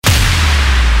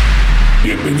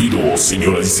Bienvenidos,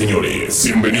 señoras y señores.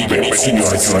 Bienvenidos,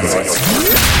 señoras y señores.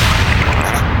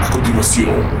 A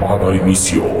continuación, va a dar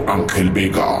inicio Ángel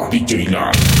Vega, DJ Line.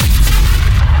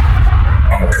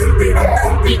 Ángel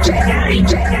Vega, DJ Line.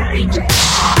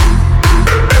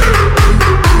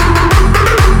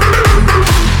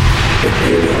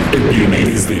 Viene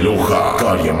desde Loja,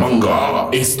 Cariamanga.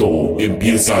 Esto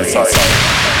empieza en 5,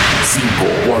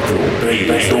 4, 3,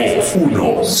 2,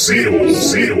 1, 0, 0,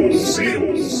 0,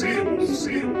 0.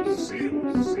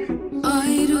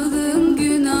 Ayrılığın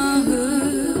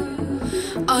günahı,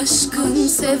 aşkın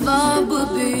sevabı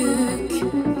büyük.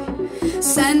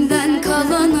 Senden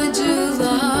kalan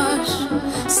acılar,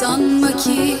 sanma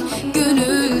ki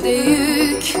gönülde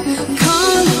yük.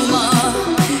 Kalma,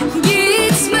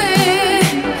 gitme,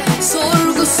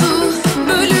 sorgusu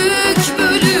bölük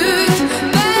bölük.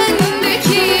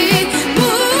 Bendeki bu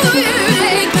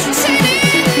yürek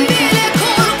senin bile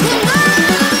korkundan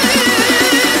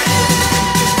büyük.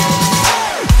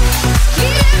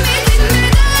 Giremedin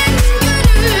neden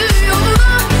gönül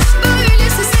yoluna,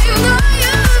 böylesi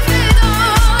sevdayı feda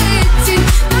ettin.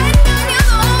 Benden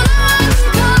yana olan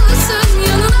kalsın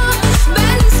yanına,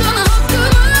 ben sana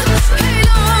hakkımı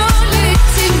helal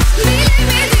ettim.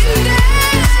 Bilemedin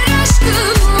değer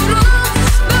aşkım uğruna,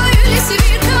 böylesi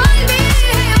bir kalbi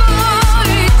heba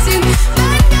ettin.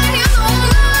 Benden yana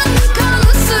olan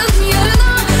kalsın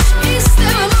yarına,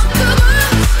 istemem hakkımı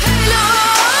helal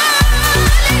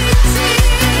ettim.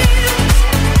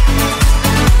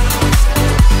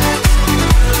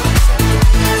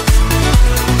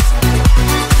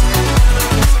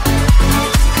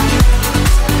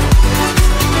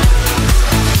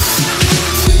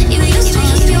 You used to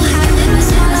keep your hand in the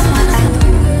small of my eye.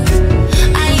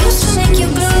 I used to make you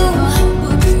glow.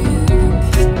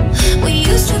 We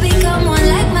used to become one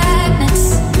like magnets.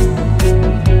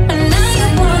 And now you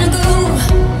wanna go.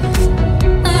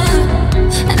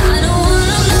 And I don't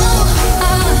wanna know.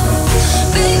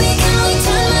 Baby, can we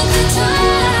turn back the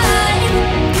time?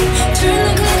 Turn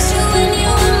the clocks to when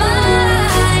you were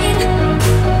mine.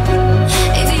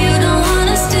 If you don't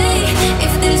wanna stay,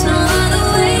 if there's no other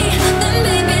way, then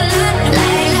baby, lie,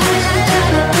 lie, lie,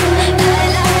 lie,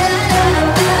 lie,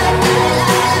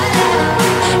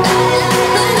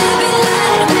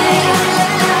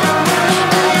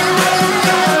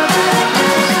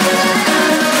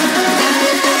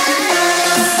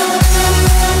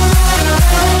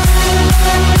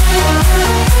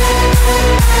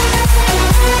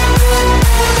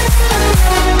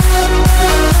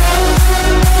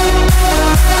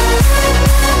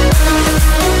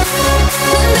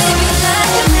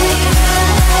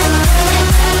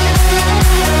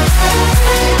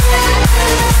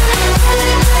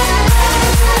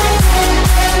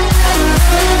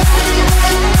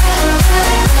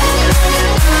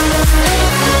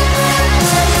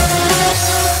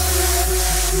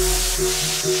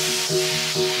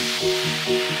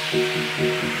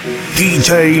 DJ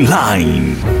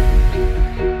Line.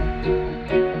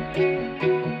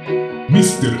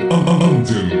 Mr.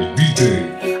 Angel DJ.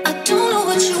 I don't know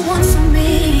what you want from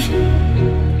me,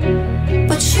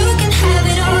 but you can have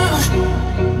it all.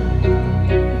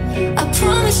 I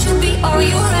promise you'll be all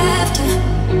you're after.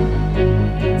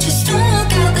 Just don't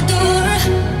walk out the door.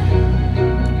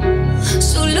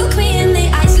 So look me in the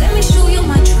eyes, let me show you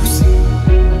my truth.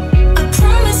 I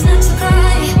promise not to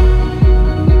cry.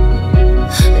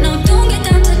 No, don't get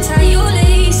down to tie your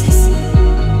laces.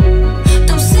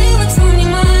 Don't say what's on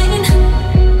your mind.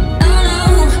 No, no,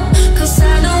 'cause I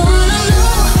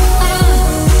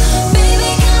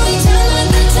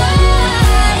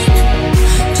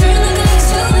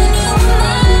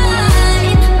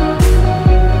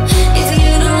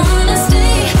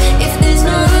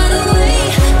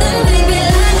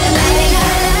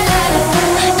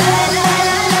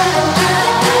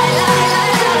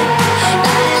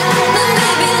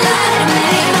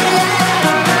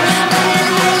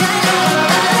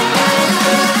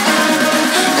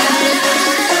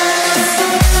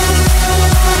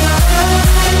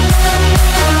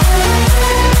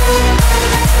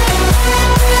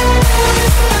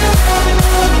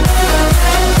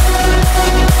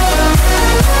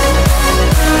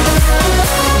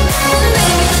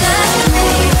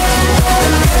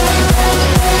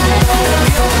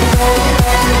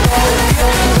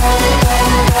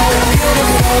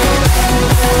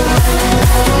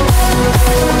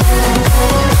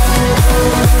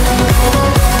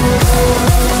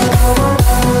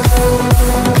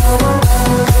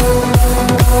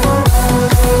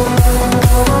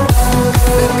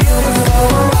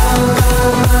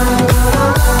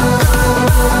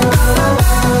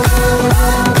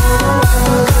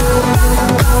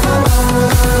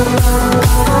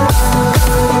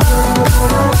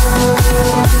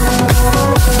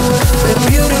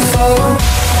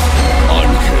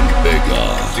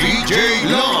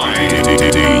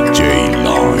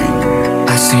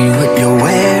what you're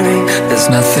wearing, there's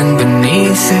nothing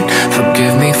beneath it.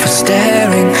 Forgive me for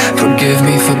staring, forgive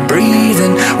me for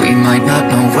breathing. We might not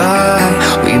know why,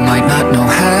 we might not know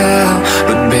how,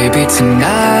 but baby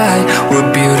tonight, we're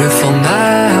beautiful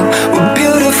now. We're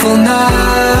beautiful now.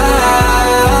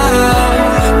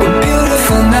 We're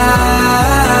beautiful now.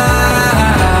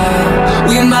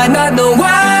 We might not know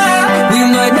why, we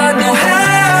might not know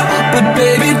how, but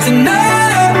baby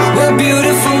tonight, we're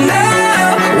beautiful now.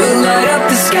 We'll light up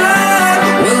the sky,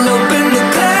 we'll open the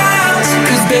clouds,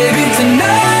 'cause baby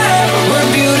tonight, we're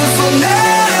beautiful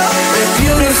now. We're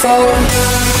beautiful.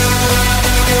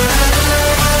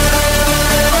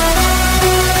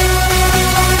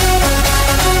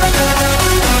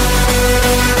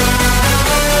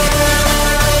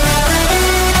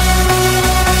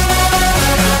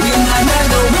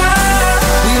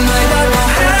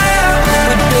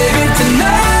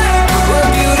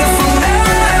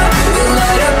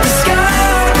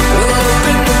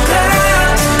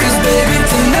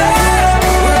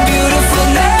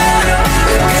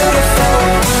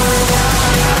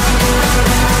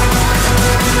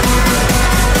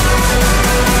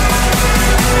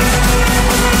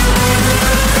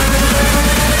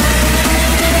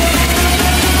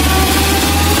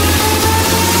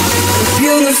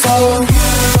 Beautiful.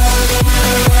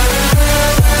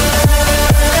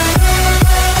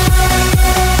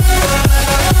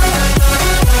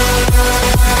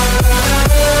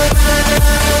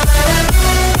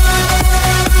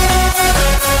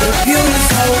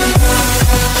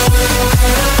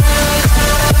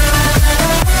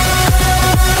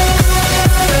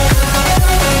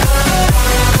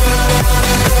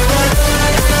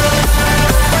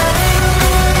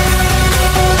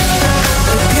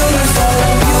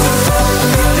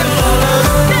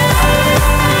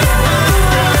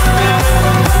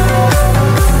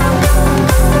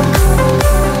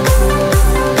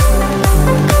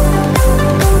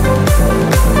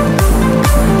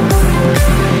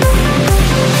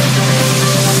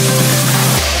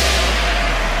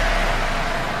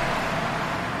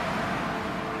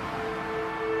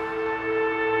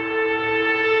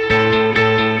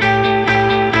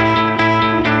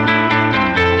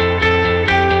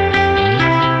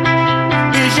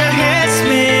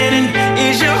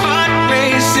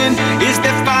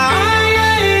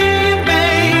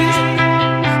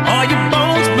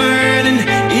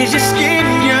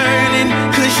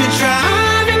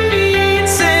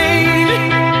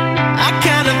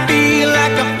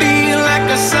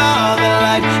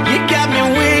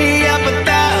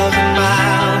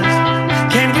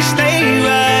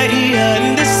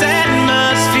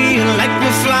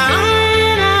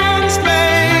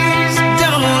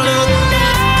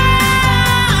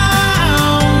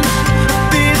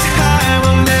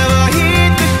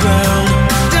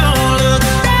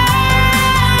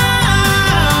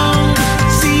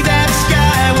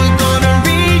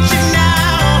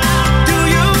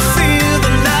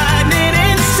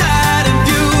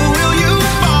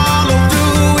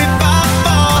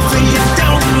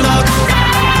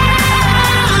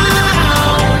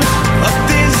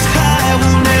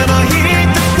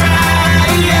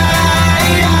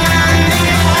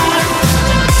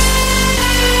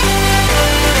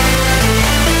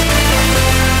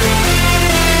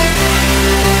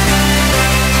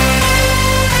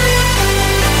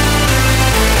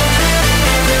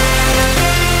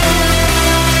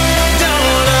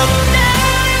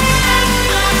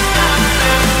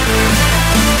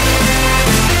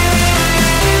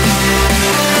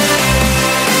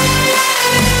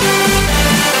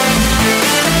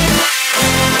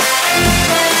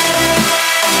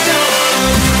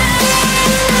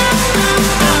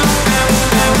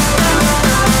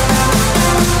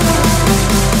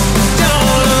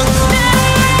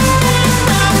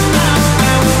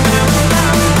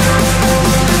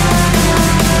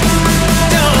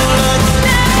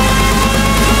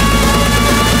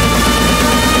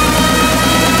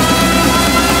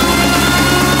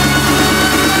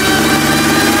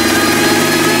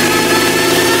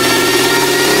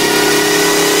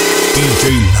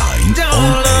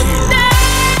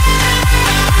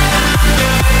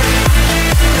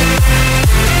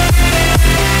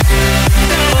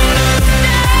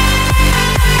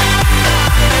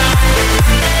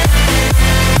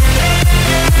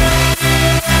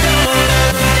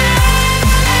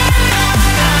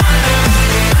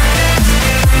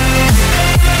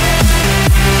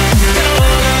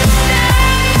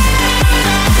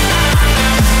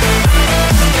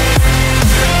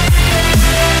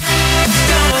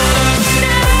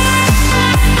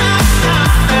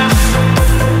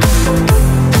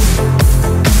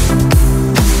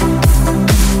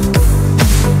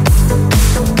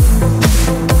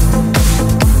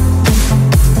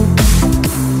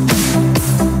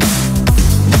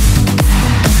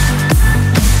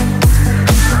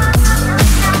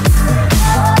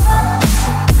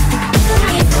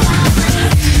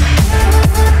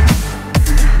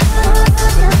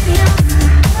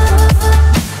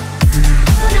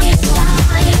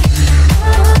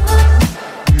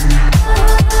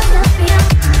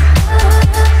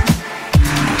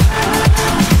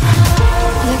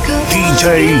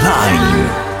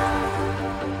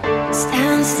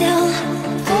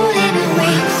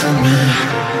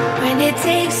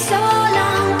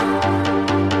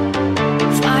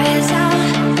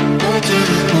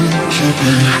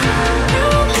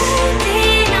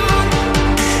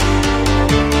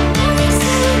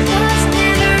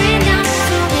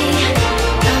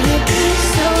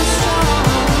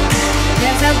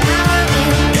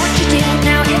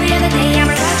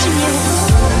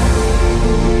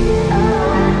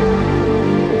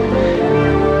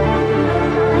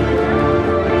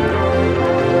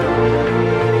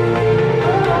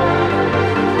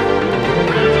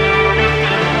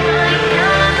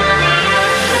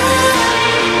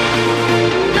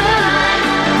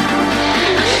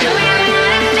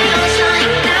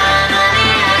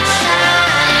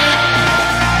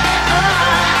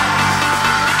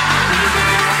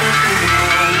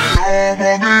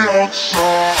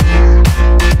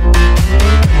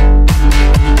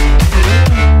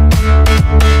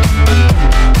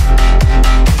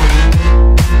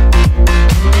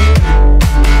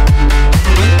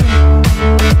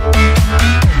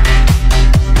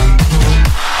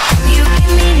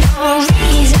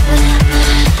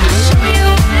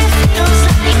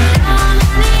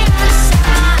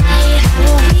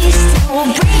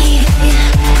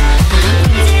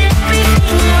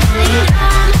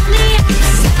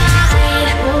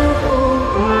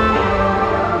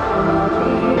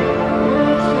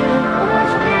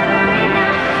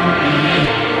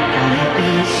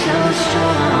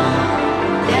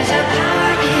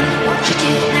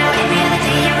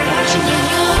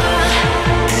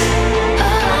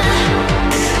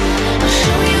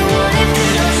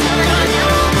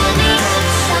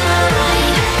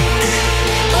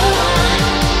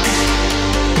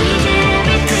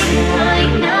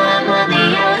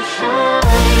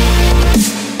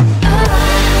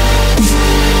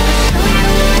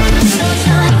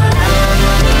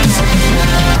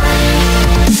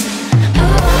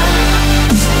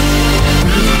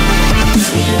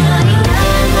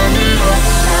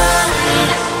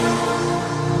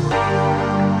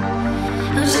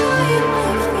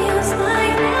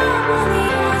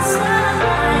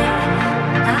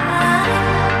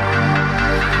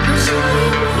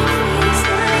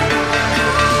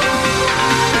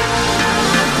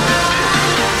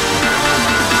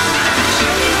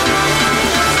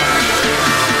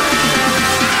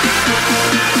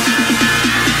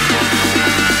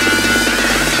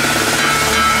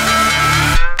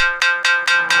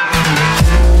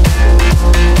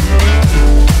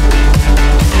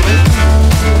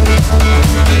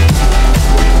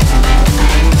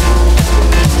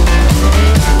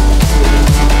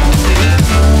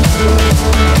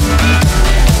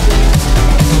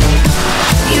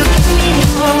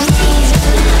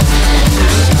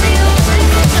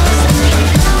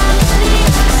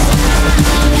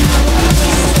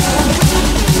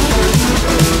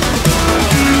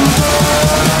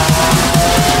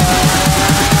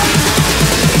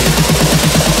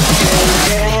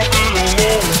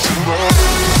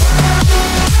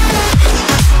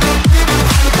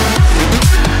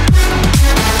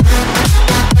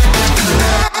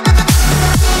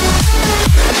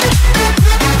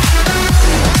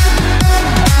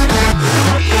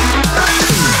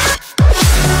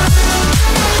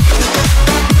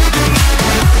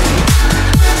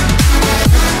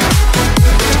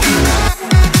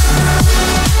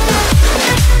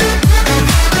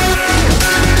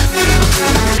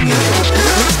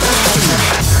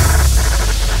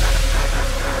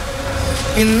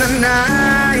 In the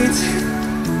night,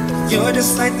 you're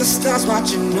just like the stars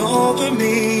watching over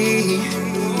me.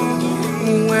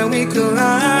 When we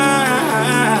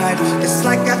collide, it's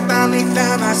like I finally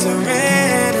found my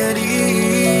serenity.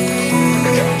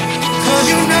 'Cause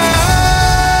you know,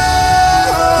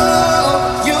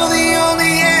 you're the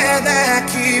only air that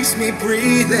keeps me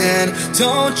breathing.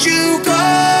 Don't you go,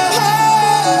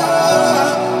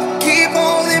 keep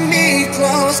holding me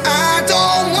close. I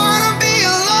don't wanna be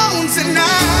alone tonight.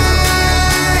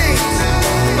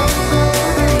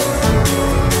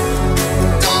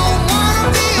 Don't wanna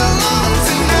be alone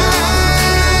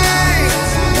tonight.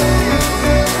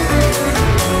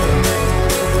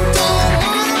 Don't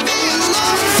wanna be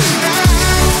alone tonight. Don't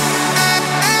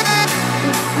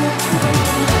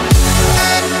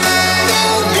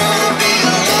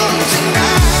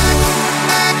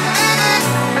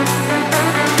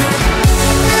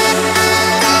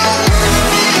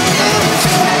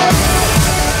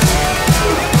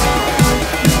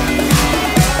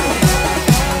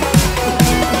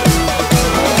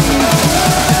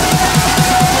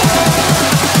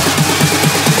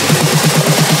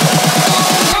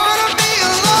wanna be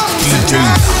alone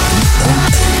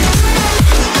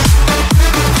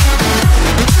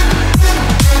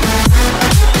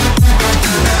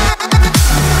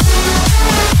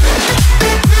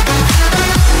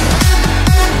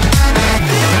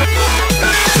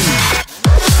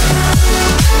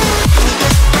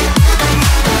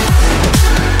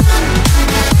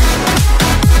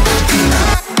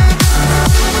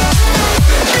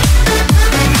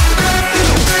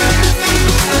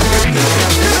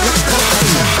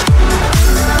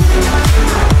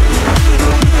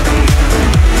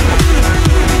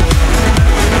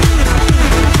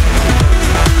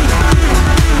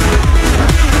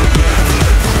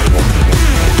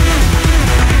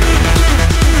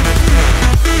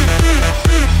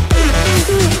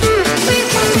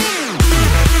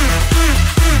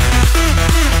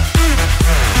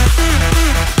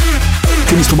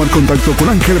Tomar contacto con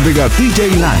Ángel Vega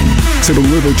DJ Line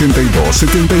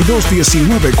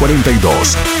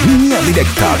 0982-721942. Línea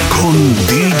directa con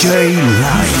DJ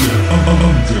Line.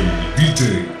 Ángel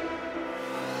DJ.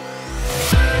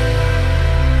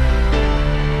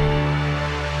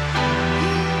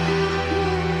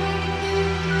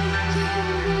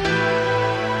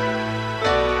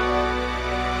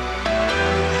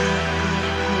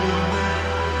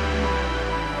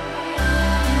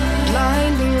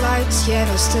 Yet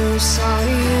I still saw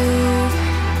you.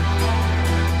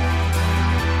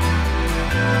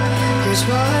 Yours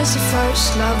was the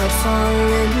first love I'd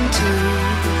fallen into.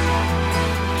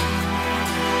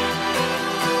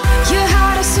 You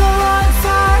had a soul on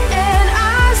fire and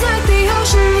eyes like the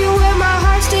ocean. You were my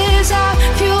heart's desire,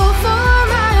 fuel for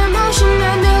my emotion.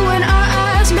 I knew when our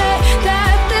eyes met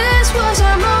that this was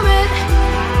our moment.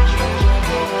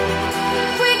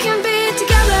 We can be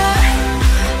together.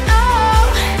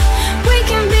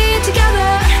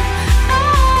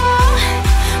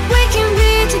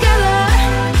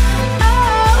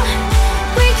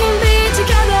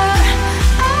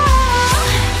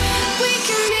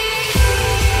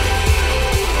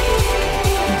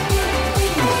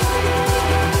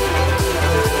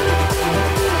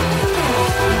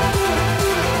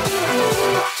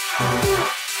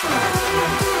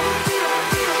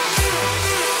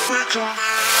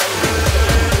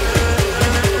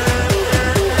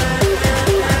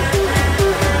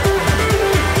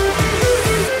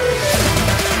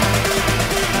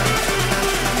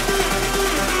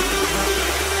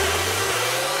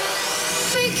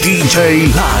 DJ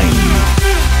Line.